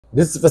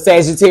This is for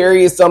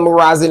Sagittarius, Sun, Moon,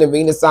 Rising, and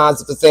Venus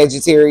signs. For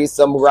Sagittarius,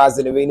 Sun, Moon,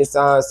 Rising, and Venus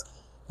signs.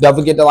 Don't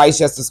forget to like,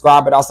 share,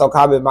 subscribe, and also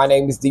comment. My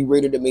name is D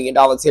Reader, the $1 Million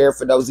Tarot,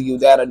 for those of you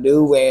that are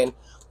new, and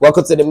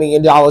welcome to the $1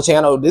 Million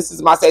channel. This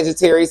is my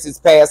Sagittarius'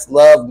 past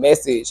love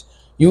message.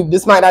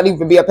 This might not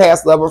even be a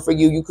past lover for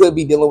you. You could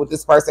be dealing with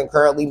this person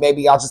currently.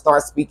 Maybe y'all just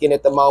start speaking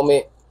at the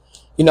moment.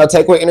 You know,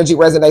 take what energy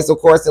resonates, of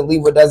course, and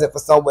leave what doesn't for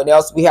someone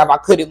else. We have I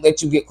couldn't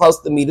let you get close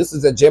to me. This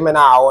is a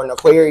Gemini or an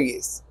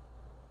Aquarius.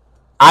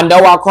 I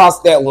know I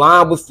crossed that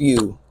line with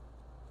you.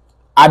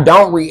 I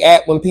don't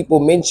react when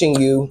people mention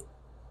you.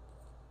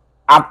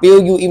 I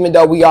feel you even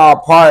though we are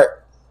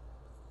apart.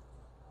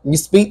 You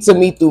speak to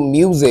me through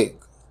music.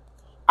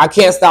 I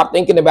can't stop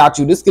thinking about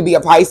you. This could be a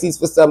Pisces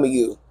for some of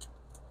you.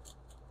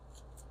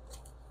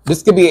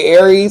 This could be an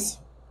Aries.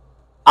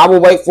 I will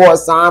wait for a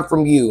sign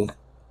from you.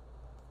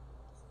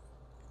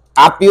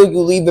 I feel you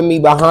leaving me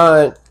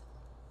behind.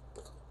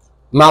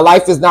 My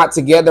life is not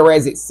together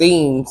as it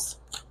seems.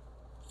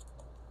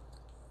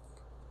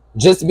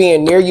 Just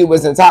being near you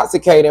was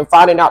intoxicating.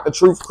 Finding out the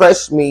truth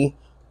crushed me.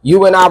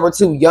 You and I were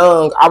too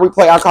young. I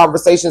replay our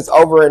conversations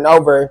over and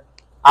over.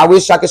 I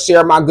wish I could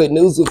share my good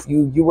news with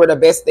you. You were the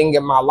best thing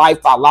in my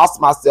life. I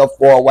lost myself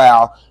for a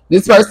while.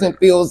 This person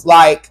feels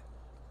like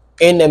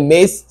in the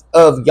midst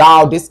of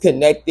y'all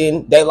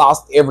disconnecting, they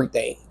lost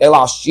everything. They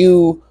lost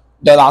you.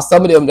 They lost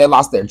some of them. They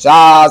lost their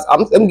jobs.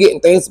 I'm getting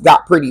things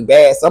got pretty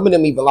bad. Some of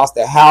them even lost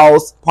their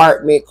house,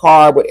 apartment,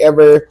 car,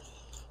 whatever.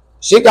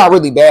 Shit got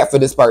really bad for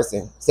this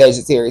person,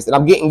 Sagittarius. And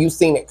I'm getting you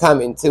seen it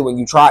coming too, and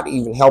you tried to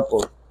even help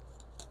them.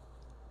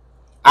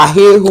 I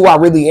hear who I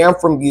really am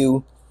from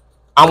you.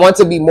 I want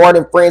to be more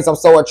than friends. I'm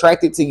so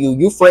attracted to you.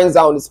 You friend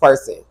zone this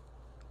person.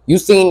 You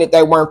seen that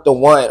they weren't the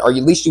one, or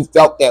at least you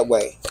felt that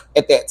way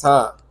at that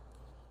time.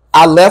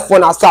 I left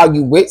when I saw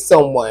you with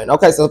someone.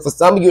 Okay, so for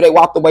some of you, they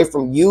walked away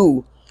from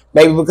you,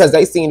 maybe because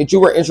they seen that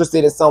you were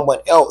interested in someone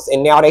else,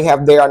 and now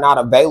they are not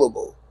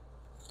available.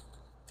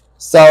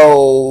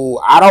 So,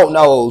 I don't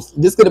know.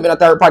 This could have been a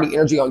third-party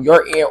energy on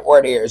your end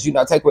or theirs. You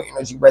know, take what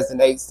energy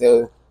resonates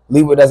to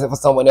leave what doesn't for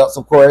someone else,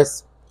 of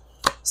course.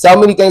 So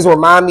many things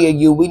remind me of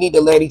you. We need to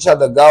let each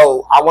other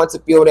go. I want to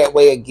feel that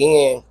way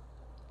again.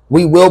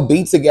 We will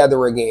be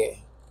together again.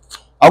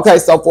 Okay,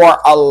 so for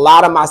a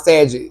lot of my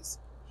Sagittarius,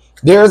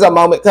 there's a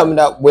moment coming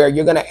up where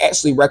you're going to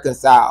actually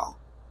reconcile.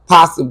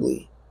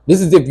 Possibly.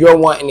 This is if you're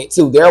wanting it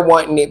too. They're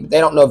wanting it, but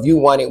they don't know if you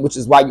want it, which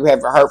is why you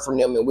haven't heard from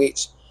them, and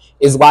which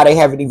is why they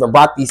haven't even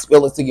brought these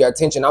feelings to your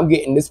attention. I'm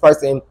getting this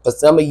person, for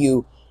some of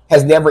you,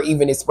 has never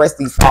even expressed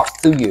these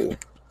thoughts to you.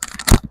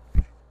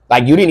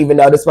 Like, you didn't even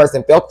know this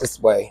person felt this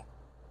way.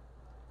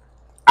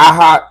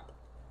 I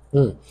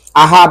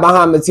hide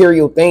behind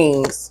material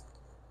things.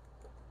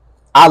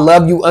 I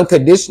love you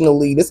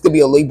unconditionally. This could be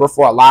a Libra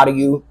for a lot of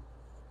you.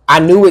 I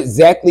knew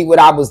exactly what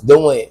I was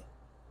doing.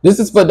 This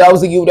is for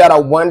those of you that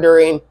are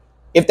wondering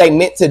if they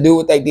meant to do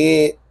what they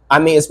did. I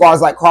mean, as far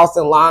as like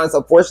crossing lines,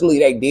 unfortunately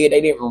they did. They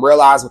didn't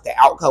realize what the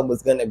outcome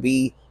was going to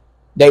be.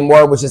 They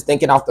more was just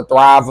thinking off the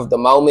thrive of the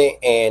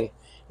moment. And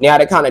now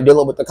they're kind of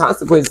dealing with the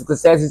consequences because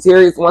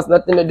Sagittarius wants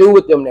nothing to do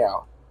with them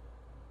now.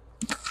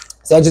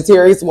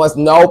 Sagittarius wants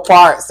no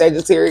part.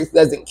 Sagittarius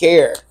doesn't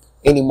care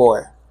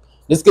anymore.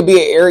 This could be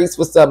an Aries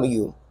for some of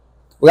you.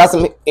 We got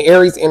some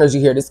Aries energy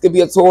here. This could be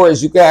a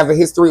Taurus. You could have a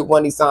history with one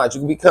of these signs. You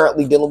could be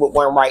currently dealing with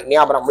one right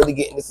now, but I'm really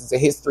getting this as a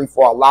history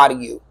for a lot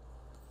of you.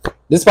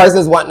 This person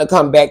is wanting to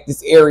come back,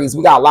 this Aries.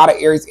 We got a lot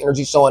of Aries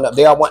energy showing up.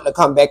 They are wanting to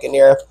come back in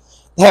there.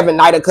 Having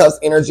Knight of Cups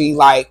energy,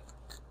 like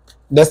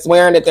they're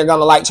swearing that they're going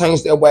to like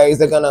change their ways.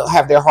 They're going to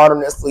have their heart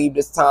on their sleeve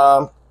this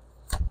time.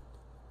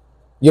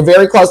 You're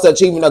very close to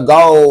achieving a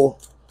goal.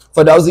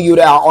 For those of you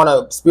that are on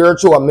a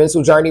spiritual or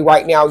mental journey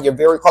right now, you're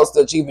very close to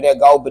achieving that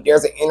goal, but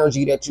there's an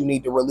energy that you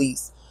need to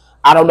release.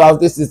 I don't know if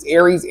this is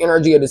Aries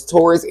energy or this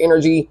Taurus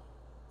energy.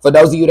 For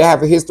those of you that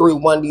have a history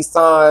with one of these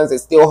signs and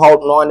still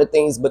holding on to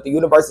things, but the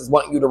universe is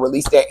wanting you to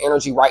release that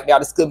energy right now.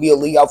 This could be a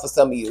Leo for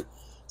some of you.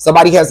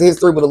 Somebody has a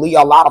history with a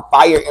Leo, a lot of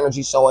fire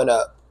energy showing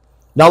up.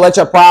 Don't let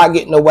your pride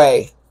get in the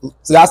way.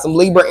 So got some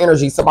Libra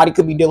energy. Somebody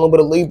could be dealing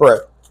with a Libra.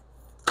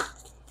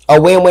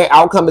 A win-win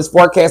outcome is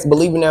forecast,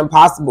 believing the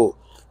impossible.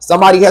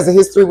 Somebody has a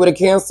history with a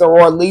Cancer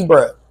or a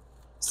Libra.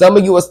 Some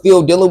of you are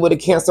still dealing with a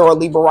Cancer or a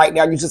Libra right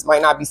now. You just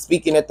might not be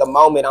speaking at the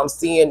moment. I'm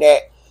seeing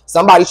that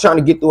somebody's trying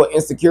to get through an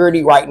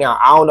insecurity right now.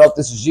 I don't know if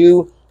this is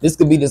you. This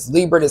could be this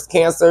Libra, this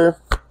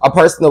Cancer. A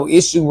personal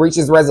issue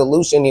reaches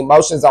resolution.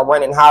 Emotions are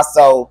running high.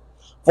 So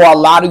for a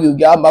lot of you,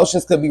 your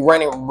emotions could be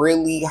running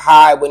really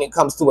high when it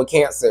comes to a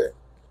Cancer.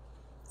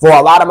 For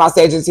a lot of my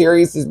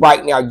Sagittarius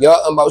right now, your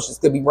emotions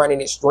could be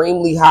running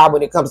extremely high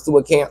when it comes to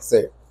a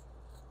Cancer.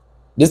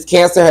 This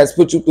Cancer has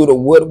put you through the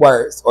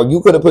woodworks, or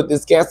you could have put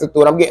this Cancer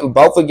through it. I'm getting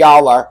both of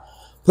y'all are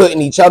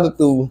putting each other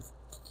through,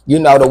 you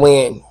know, the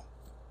win.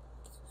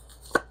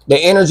 The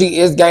energy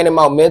is gaining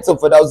momentum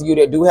for those of you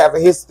that do have a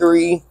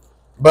history.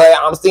 But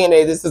I'm seeing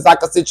that this is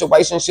like a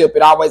situationship.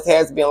 It always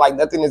has been. Like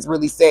nothing is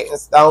really set in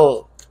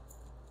stone.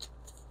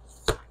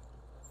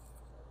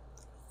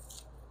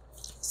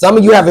 Some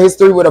of you have a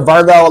history with a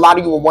Virgo. A lot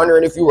of you were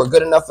wondering if you were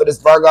good enough for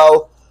this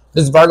Virgo.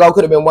 This Virgo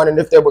could have been wondering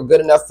if they were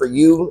good enough for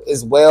you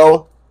as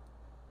well.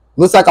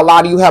 Looks like a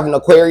lot of you have an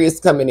Aquarius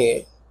coming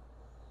in.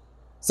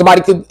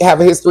 Somebody could have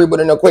a history with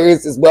an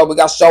Aquarius as well. We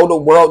got show the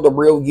world the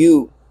real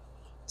you.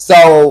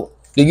 So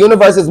the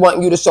universe is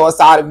wanting you to show a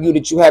side of you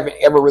that you haven't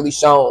ever really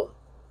shown.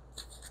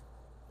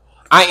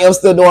 I am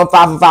still doing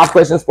 5 for 5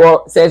 questions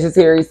for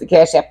Sagittarius. The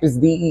Cash App is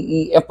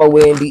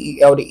DEEFONDEL.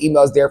 The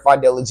email is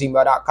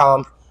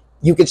DeeFondel@gmail.com.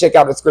 You can check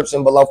out the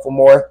description below for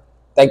more.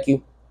 Thank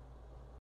you.